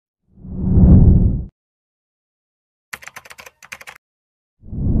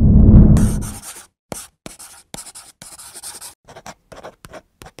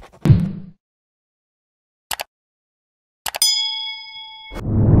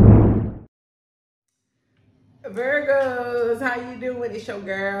Virgos, how you doing? It's your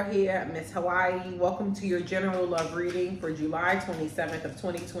girl here, Miss Hawaii. Welcome to your general love reading for July 27th of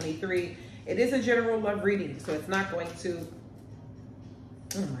 2023. It is a general love reading, so it's not going to...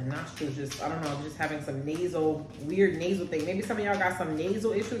 my nostrils just, I don't know, I'm just having some weird nasal thing. Maybe some of y'all got some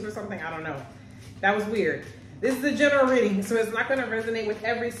nasal issues or something. I don't know. That was weird. This is a general reading, so it's not going to resonate with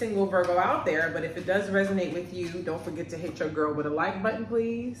every single Virgo out there, but if it does resonate with you, don't forget to hit your girl with a like button,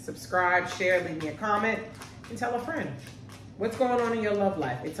 please. Subscribe, share, leave me a comment, and tell a friend. What's going on in your love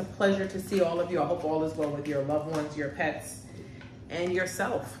life? It's a pleasure to see all of you. I hope all is well with your loved ones, your pets, and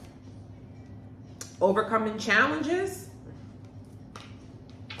yourself. Overcoming challenges.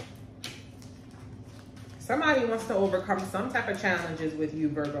 Somebody wants to overcome some type of challenges with you,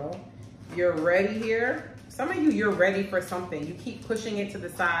 Virgo. You're ready here. Some of you, you're ready for something. You keep pushing it to the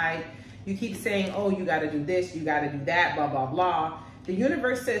side. You keep saying, oh, you got to do this, you got to do that, blah, blah, blah. The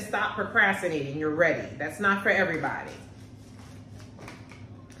universe says stop procrastinating. You're ready. That's not for everybody.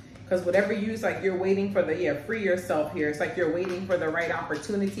 Because whatever you use, like you're waiting for free yourself here. It's like you're waiting for the right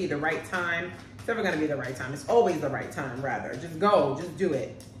opportunity, the right time. It's never going to be the right time. It's always the right time, rather. Just go. Just do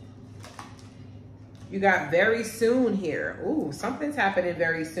it. You got very soon here. Ooh, something's happening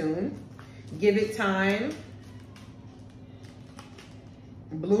very soon. Give it time.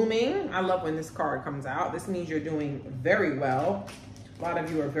 Blooming. I love when this card comes out. This means you're doing very well. A lot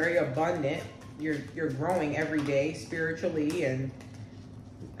of you are very abundant. You're growing every day spiritually and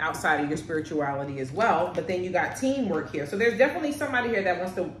outside of your spirituality as well. But then you got teamwork here. So there's definitely somebody here that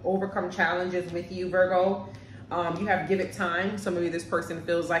wants to overcome challenges with you, Virgo. You have give it time. So maybe this person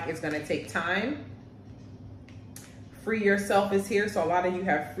feels like it's going to take time. Free yourself is here. So a lot of you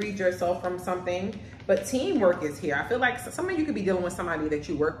have freed yourself from something, but teamwork is here. I feel like some of you could be dealing with somebody that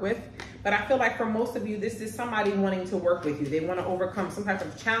you work with, but I feel like for most of you, this is somebody wanting to work with you. They want to overcome some type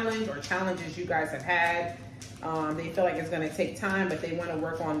of challenge or challenges you guys have had. They feel like it's going to take time, but they want to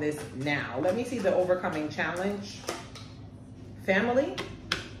work on this now. Let me see the overcoming challenge. Family.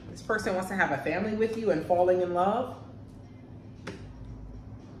 This person wants to have a family with you and falling in love.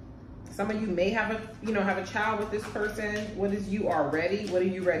 Some of you may have a child with this person. What is you are ready? What are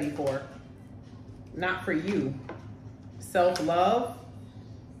you ready for? Not for you. Self-love.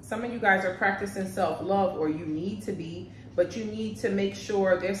 Some of you guys are practicing self-love, or you need to be, but you need to make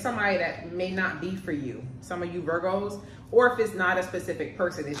sure there's somebody that may not be for you. Some of you Virgos, or if it's not a specific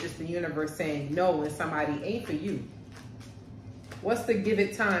person, it's just the universe saying no when somebody ain't for you. What's the give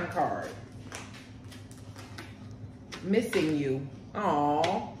it time card? Missing you.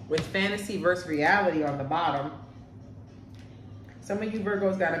 Aww. With fantasy versus reality on the bottom. Some of you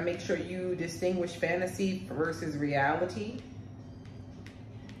Virgos got to make sure you distinguish fantasy versus reality.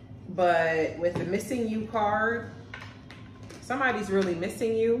 But with the missing you card, somebody's really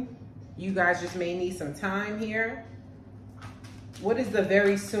missing you. You guys just may need some time here. What is the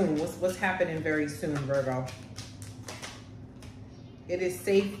very soon? What's happening very soon, Virgo? It is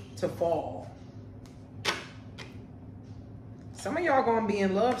safe to fall. Some of y'all gonna be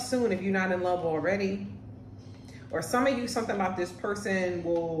in love soon if you're not in love already. Or some of you, something about this person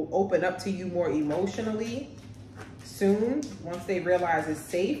will open up to you more emotionally soon once they realize it's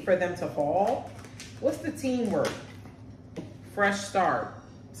safe for them to fall. What's the teamwork? Fresh start.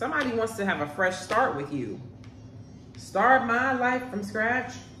 Somebody wants to have a fresh start with you. Start my life from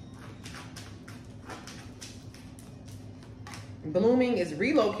scratch. Blooming is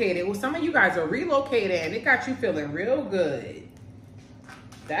relocated. Well, some of you guys are relocated and it got you feeling real good.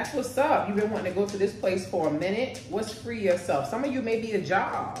 That's what's up. You've been wanting to go to this place for a minute. What's free yourself? Some of you may be a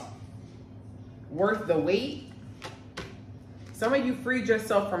job worth the wait. Some of you freed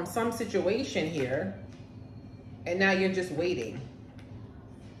yourself from some situation here, and now you're just waiting.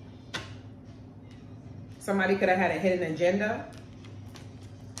 Somebody could have had a hidden agenda.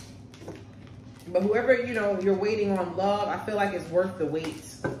 But whoever, you're waiting on love, I feel like it's worth the wait.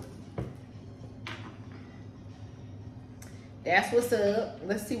 That's what's up.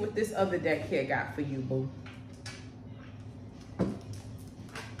 Let's see what this other deck here got for you, boo.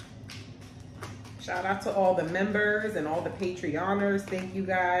 Shout out to all the members and all the Patreoners. Thank you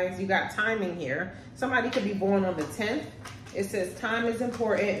guys. You got timing here. Somebody could be born on the 10th. It says time is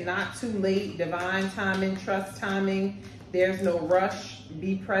important, not too late, divine timing, trust timing. There's no rush.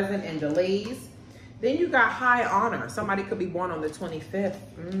 Be present in delays. Then you got high honor. Somebody could be born on the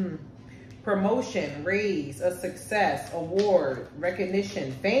 25th. Promotion, raise, a success, award,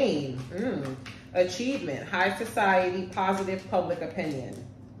 recognition, fame, achievement, high society, positive public opinion.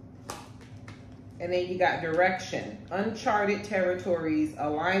 And then you got direction, uncharted territories,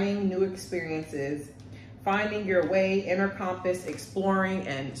 aligning new experiences, finding your way, inner compass, exploring,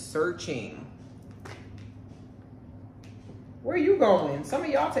 and searching. Where are you going? Some of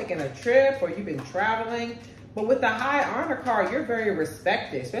y'all taking a trip or you've been traveling. But with the high honor card, you're very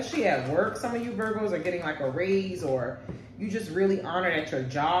respected, especially at work. Some of you Virgos are getting like a raise, or you just really honored at your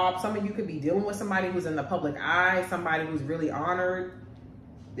job. Some of you could be dealing with somebody who's in the public eye, somebody who's really honored.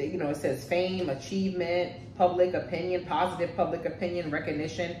 You know, it says fame, achievement, public opinion, positive public opinion,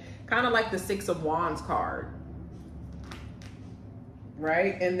 recognition, kind of like the Six of Wands card.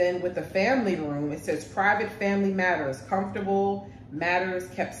 Right? And then with the family room, it says private family matters, comfortable matters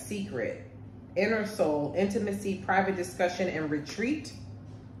kept secret. Inner soul, intimacy, private discussion, and retreat.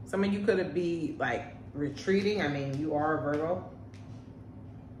 Some of you could be like retreating. I mean, you are a Virgo.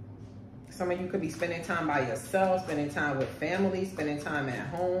 Some of you could be spending time by yourself, spending time with family, spending time at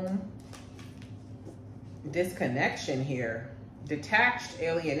home. Disconnection here. Detached,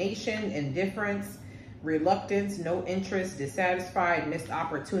 alienation, indifference, reluctance, no interest, dissatisfied, missed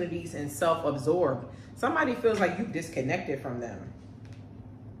opportunities, and self-absorbed. Somebody feels like you've disconnected from them.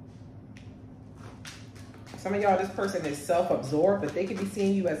 Some of y'all, this person is self-absorbed, but they could be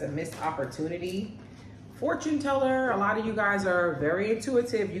seeing you as a missed opportunity. Fortune teller, a lot of you guys are very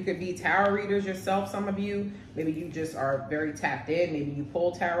intuitive. You could be tarot readers yourself, some of you. Maybe you just are very tapped in. Maybe you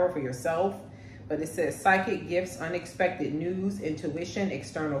pull tarot for yourself. But it says psychic gifts, unexpected news, intuition,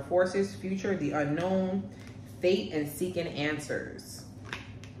 external forces, future, the unknown, fate, and seeking answers.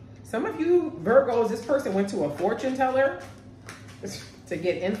 Some of you Virgos, this person went to a fortune teller to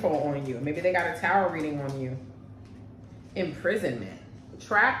get info on you. Maybe they got a tarot reading on you. Imprisonment.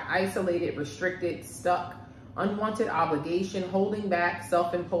 Trapped, isolated, restricted, stuck, unwanted obligation, holding back,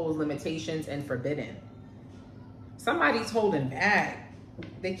 self-imposed limitations, and forbidden. Somebody's holding back.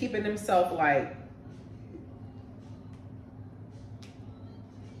 They keeping themselves like,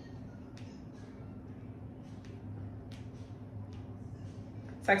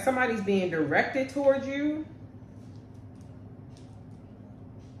 it's like somebody's being directed towards you.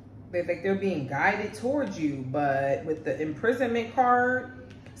 They're being guided towards you, but with the imprisonment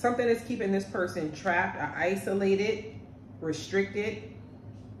card, something is keeping this person trapped, isolated, restricted.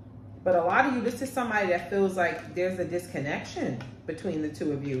 But a lot of you, this is somebody that feels like there's a disconnection between the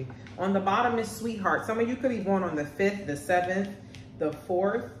two of you. On the bottom is sweetheart. Some of you could be born on the 5th, the 7th, the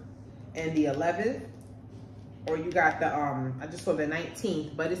 4th, and the 11th. Or you got the, I just saw the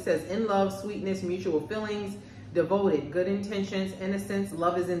 19th, but it says in love, sweetness, mutual feelings, devoted, good intentions, innocence,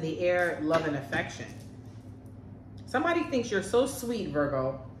 love is in the air, love and affection. Somebody thinks you're so sweet,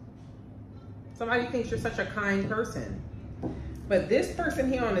 Virgo. Somebody thinks you're such a kind person. But this person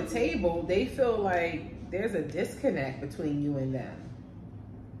here on the table, they feel like there's a disconnect between you and them.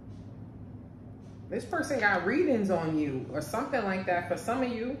 This person got readings on you or something like that for some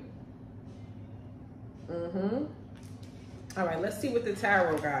of you. All right, let's see what the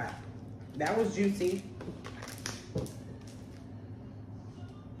tarot got. That was juicy.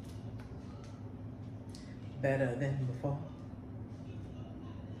 Better than before.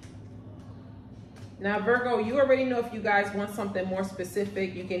 Now, Virgo, you already know if you guys want something more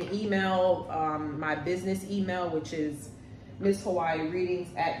specific, you can email my business email, which is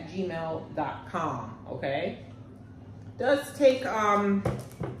MissHawaiiReadings@gmail.com. Okay. Does take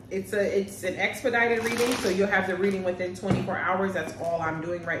it's an expedited reading, so you'll have the reading within 24 hours. That's all I'm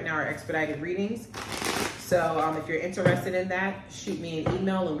doing right now are expedited readings. So if you're interested in that, shoot me an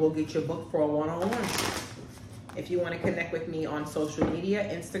email and we'll get you booked for a one-on-one. If you want to connect with me on social media,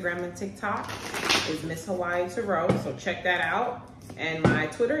 Instagram and TikTok is MissHawaiiTarot, so check that out. And my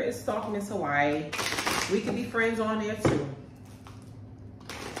Twitter is Stalk MissHawaiii. We can be friends on there too.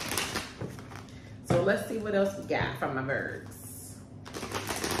 So let's see what else we got from my Virgs.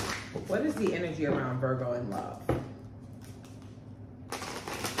 What is the energy around Virgo in love?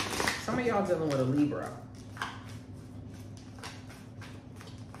 Some of y'all dealing with a Libra.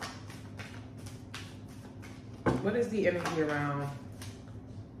 What is the energy around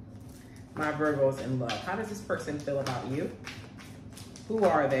my Virgos in love? How does this person feel about you? Who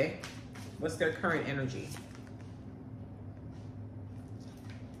are they? What's their current energy?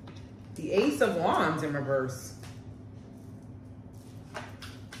 The Ace of Wands in reverse.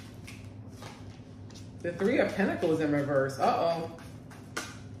 The Three of Pentacles in reverse. Uh-oh.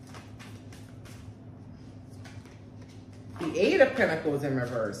 The Eight of Pentacles in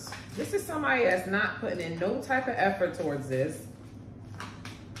reverse. This is somebody that's not putting in no type of effort towards this.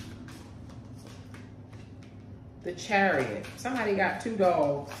 The Chariot. Somebody got 2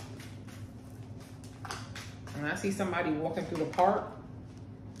 dogs. And I see somebody walking through the park.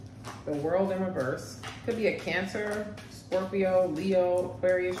 The World in reverse. Could be a Cancer, Scorpio, Leo,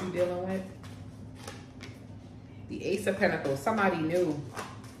 Aquarius you're dealing with. The Ace of Pentacles. Somebody new.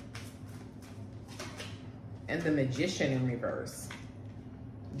 and the Magician in reverse.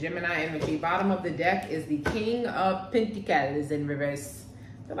 Gemini energy. Bottom of the deck is the King of Pentacles in reverse.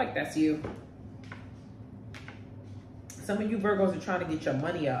 I feel like that's you. Some of you Virgos are trying to get your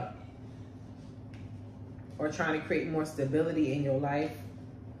money up, or trying to create more stability in your life.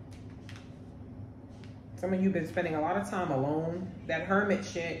 Some of you have been spending a lot of time alone. That hermit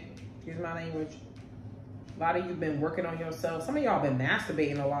shit, excuse my language. A lot of you have been working on yourself. Some of y'all been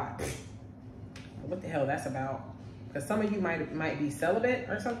masturbating a lot. What the hell that's about? Because some of you might be celibate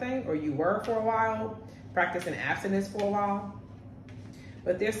or something, or you were for a while, practicing abstinence for a while.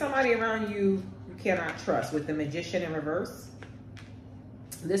 But there's somebody around you you cannot trust with the Magician in reverse.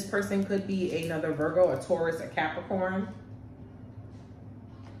 This person could be another Virgo, a Taurus, a Capricorn.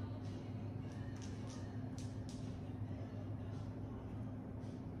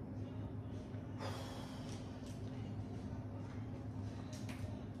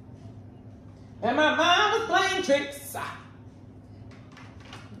 And my mom was playing tricks.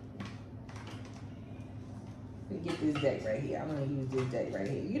 Let me get this deck right here. I'm going to use this deck right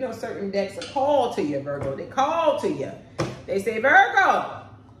here. You know, certain decks are called to you, Virgo. They call to you. They say, Virgo,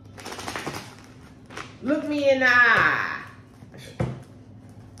 look me in the eye.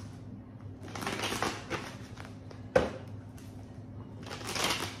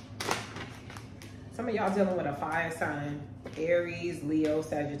 Some of y'all dealing with a fire sign. Aries, Leo,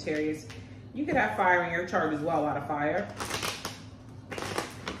 Sagittarius. You could have fire in your chart as well, a lot of fire.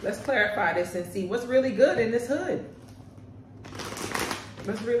 Let's clarify this and see what's really good in this hood.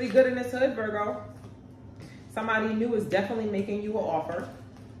 What's really good in this hood, Virgo? Somebody new is definitely making you an offer.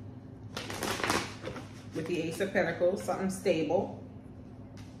 With the Ace of Pentacles, something stable.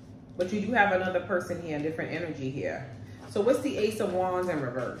 But you do have another person here, different energy here. So what's the Ace of Wands in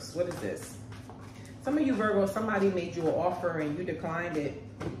reverse? What is this? Some of you Virgos, somebody made you an offer and you declined it.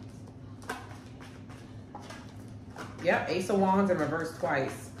 Yep, Ace of Wands in reverse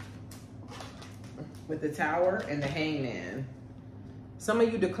twice. With the Tower and the Hangman. Some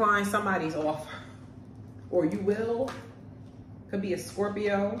of you decline somebody's offer. Or you will. Could be a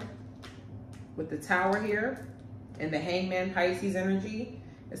Scorpio. With the Tower here. And the Hangman, Pisces energy.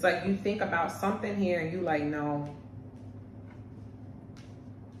 It's like you think about something here and you like, no.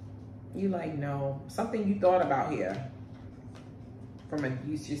 You like, no. Something you thought about here.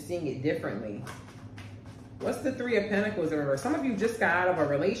 You're seeing it differently. What's the Three of Pentacles in reverse? Some of you just got out of a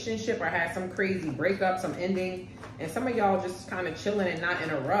relationship or had some crazy breakup, some ending. And some of y'all just kind of chilling and not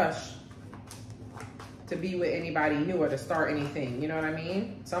in a rush to be with anybody new or to start anything. You know what I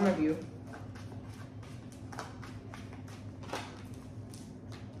mean? Some of you.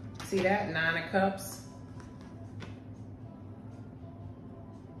 See that? Nine of Cups.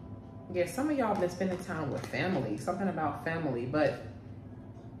 Yeah, some of y'all been spending time with family. Something about family. But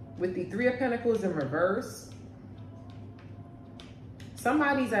with the Three of Pentacles in reverse,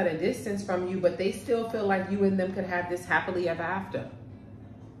 somebody's at a distance from you, but they still feel like you and them could have this happily ever after.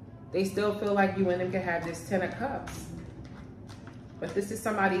 They still feel like you and them could have this Ten of Cups. But this is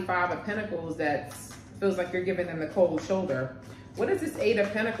somebody, Five of Pentacles, that feels like you're giving them the cold shoulder. What is this Eight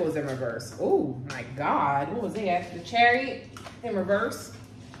of Pentacles in reverse? Oh my God. What was that? The Chariot in reverse.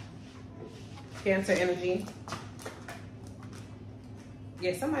 Cancer energy.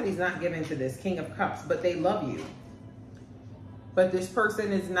 Yeah, somebody's not giving to this King of Cups, but they love you. But this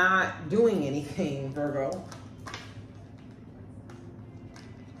person is not doing anything, Virgo.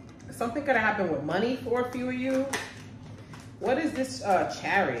 Something could have happened with money for a few of you. What is this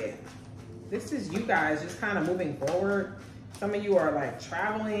Chariot? This is you guys just kind of moving forward. Some of you are like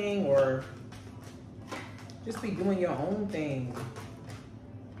traveling or just be doing your own thing.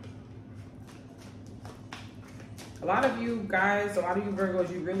 A lot of you guys, a lot of you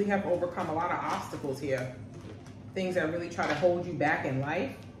Virgos, you really have overcome a lot of obstacles here. Things that really try to hold you back in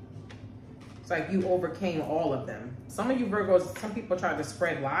life. It's like you overcame all of them. Some of you Virgos, some people try to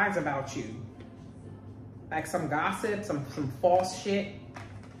spread lies about you. Like some gossip, some false shit.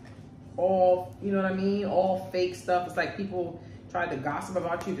 All, you know what I mean? All fake stuff. It's like people try to gossip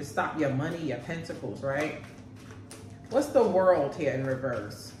about you to stop your money, your pentacles, right? What's the World here in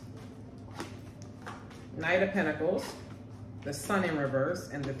reverse? Knight of Pentacles, the Sun in reverse,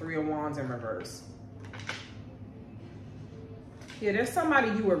 and the Three of Wands in reverse. Yeah, there's somebody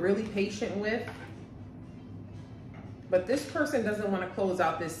you were really patient with, but this person doesn't want to close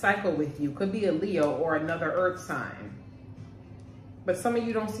out this cycle with you. Could be a Leo or another earth sign. But some of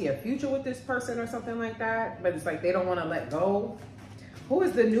you don't see a future with this person or something like that, but it's like they don't want to let go. Who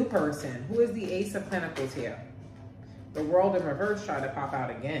is the new person? Who is the Ace of Pentacles here? The World in reverse tried to pop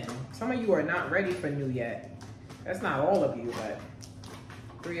out again. Some of you are not ready for new yet. That's not all of you, but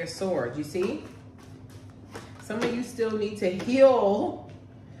Three of Swords, you see? Some of you still need to heal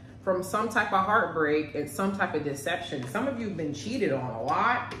from some type of heartbreak and some type of deception. Some of you have been cheated on a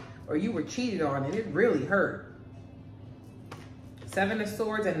lot, or you were cheated on and it really hurt. 7 of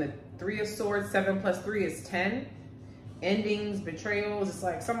Swords and the 3 of Swords. 7 plus 3 is 10. Endings, betrayals. It's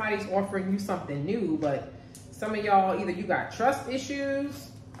like somebody's offering you something new, but some of y'all, either you got trust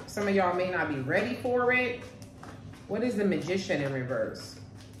issues, some of y'all may not be ready for it. What is the Magician in reverse?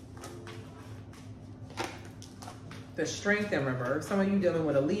 The Strength in reverse. Some of you dealing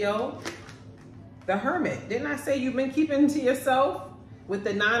with a Leo. The Hermit. Didn't I say you've been keeping to yourself with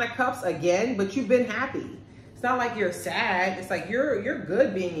the 9 of Cups again, but you've been happy? It's not like you're sad. It's like you're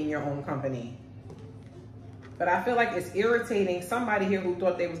good being in your own company. But I feel like it's irritating somebody here who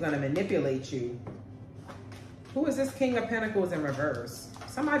thought they was going to manipulate you. Who is this King of Pentacles in reverse?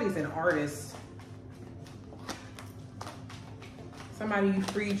 Somebody's an artist. Somebody you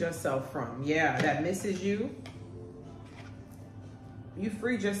freed yourself from. Yeah, that misses you. You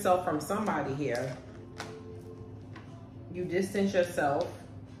freed yourself from somebody here. You distance yourself.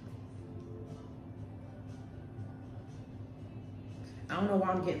 I don't know why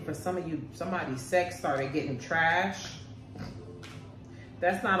I'm getting for some of you, somebody's sex started getting trash.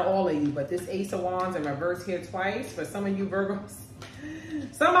 That's not all of you, but this Ace of Wands in reverse here twice. For some of you Virgos,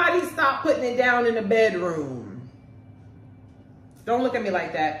 somebody stop putting it down in the bedroom. Don't look at me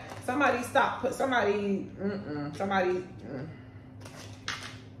like that. Somebody stop,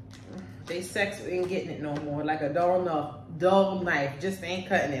 they sex ain't getting it no more. Like a dull knife, just ain't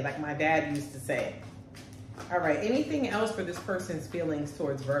cutting it, like my dad used to say. All right, anything else for this person's feelings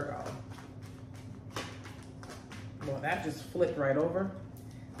towards Virgo? Well, that just flipped right over.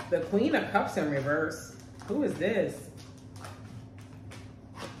 The Queen of Cups in reverse. Who is this?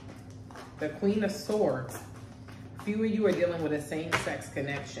 The Queen of Swords. Few of you are dealing with a same-sex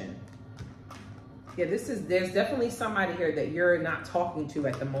connection. Yeah, there's definitely somebody here that you're not talking to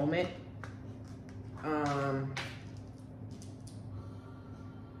at the moment.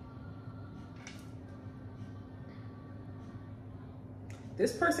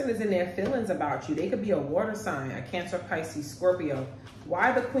 This person is in their feelings about you. They could be a water sign, a Cancer, Pisces, Scorpio.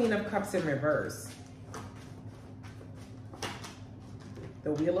 Why the Queen of Cups in reverse?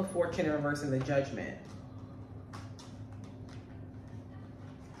 The Wheel of Fortune in reverse and the Judgment.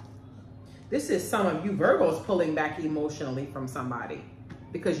 This is some of you Virgos pulling back emotionally from somebody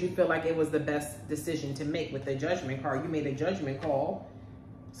because you feel like it was the best decision to make with the Judgment card. You made a judgment call.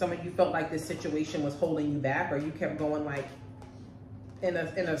 Some of you felt like this situation was holding you back, or you kept going like in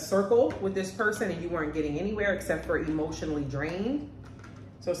a circle with this person and you weren't getting anywhere except for emotionally drained.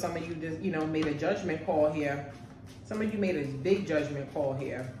 So some of you just, you know, made a judgment call here. Some of you made a big judgment call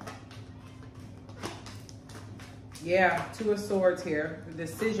here. Yeah, 2 of Swords here. The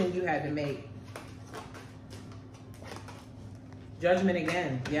decision you had to make. Judgment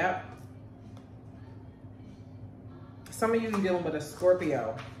again. Yep. Some of you are dealing with a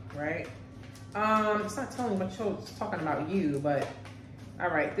Scorpio, right? It's not telling what it's talking about you, but all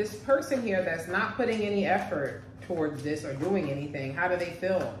right, this person here that's not putting any effort towards this or doing anything, how do they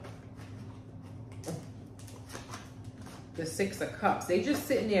feel? The 6 of Cups. They just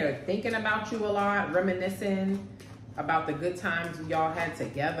sitting there thinking about you a lot, reminiscing about the good times y'all had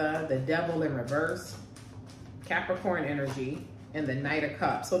together. The Devil in reverse. Capricorn energy. And the Knight of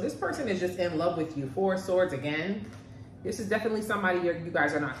Cups. So this person is just in love with you. 4 of Swords again. This is definitely somebody you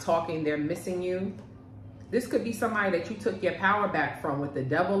guys are not talking. They're missing you. This could be somebody that you took your power back from with the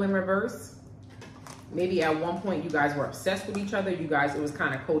Devil in reverse. Maybe at one point you guys were obsessed with each other. You guys, it was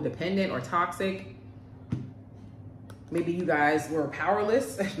kind of codependent or toxic. Maybe you guys were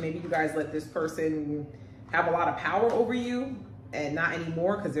powerless. Maybe you guys let this person have a lot of power over you and not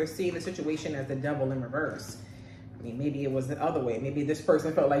anymore because they're seeing the situation as the Devil in reverse. I mean, maybe it was the other way. Maybe this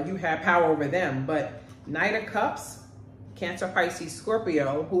person felt like you had power over them. But Knight of Cups, Cancer, Pisces,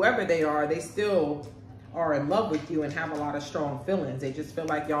 Scorpio, whoever they are, they still are in love with you and have a lot of strong feelings. They just feel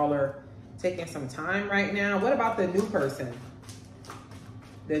like y'all are taking some time right now. What about the new person?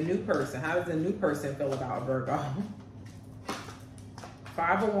 The new person. How does the new person feel about Virgo?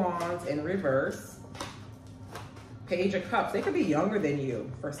 5 of Wands in reverse. Page of Cups. They could be younger than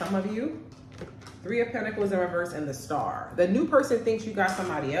you for some of you. 3 of Pentacles in reverse and the Star. The new person thinks you got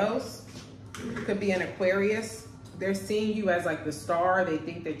somebody else. Could be an Aquarius. They're seeing you as like the star. They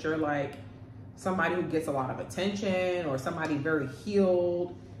think that you're like somebody who gets a lot of attention or somebody very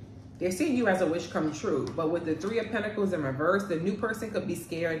healed. They're seeing you as a wish come true. But with the 3 of Pentacles in reverse, the new person could be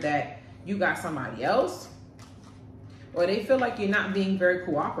scared that you got somebody else. Or they feel like you're not being very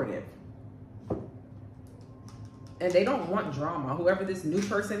cooperative. And they don't want drama. Whoever this new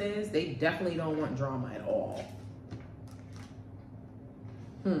person is, they definitely don't want drama at all.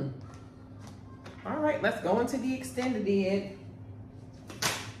 All right, let's go into the extended id.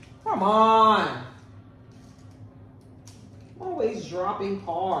 Come on. Always dropping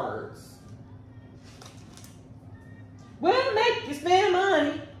cards. Will make you spend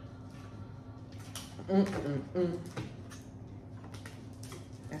money.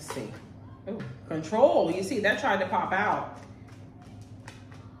 Let's see. Oh, control. You see, that tried to pop out.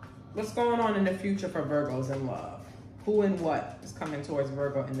 What's going on in the future for Virgos in love? Who and what is coming towards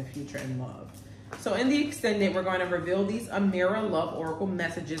Virgo in the future in love? So in the extended, we're going to reveal these Amira Love Oracle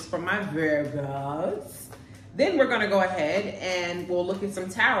messages for my Virgos. Then we're going to go ahead and we'll look at some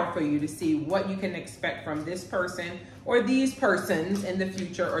tarot for you to see what you can expect from this person or these persons in the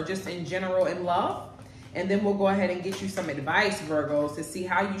future or just in general in love. And then we'll go ahead and get you some advice, Virgos, to see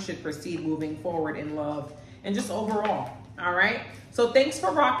how you should proceed moving forward in love and just overall. All right. So thanks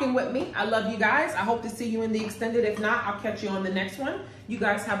for rocking with me. I love you guys. I hope to see you in the extended. If not, I'll catch you on the next one. You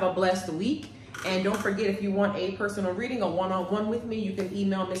guys have a blessed week. And don't forget, if you want a personal reading, a one-on-one with me, you can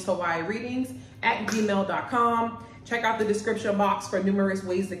email MissHawaiiReadings@gmail.com. Check out the description box for numerous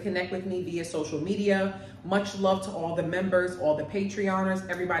ways to connect with me via social media. Much love to all the members, all the Patreoners,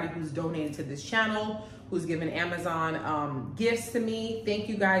 everybody who's donated to this channel, who's given Amazon gifts to me. Thank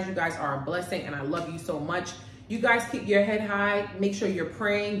you guys. You guys are a blessing, and I love you so much. You guys keep your head high. Make sure you're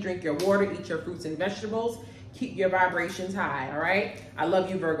praying, drink your water, eat your fruits and vegetables. Keep your vibrations high, all right? I love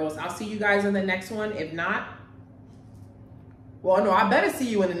you, Virgos. I'll see you guys in the next one. If not, well, no, I better see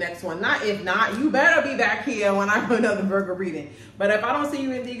you in the next one. Not if not, you better be back here when I do another Virgo reading. But if I don't see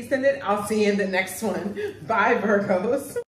you in the extended, I'll see you in the next one. Bye, Virgos.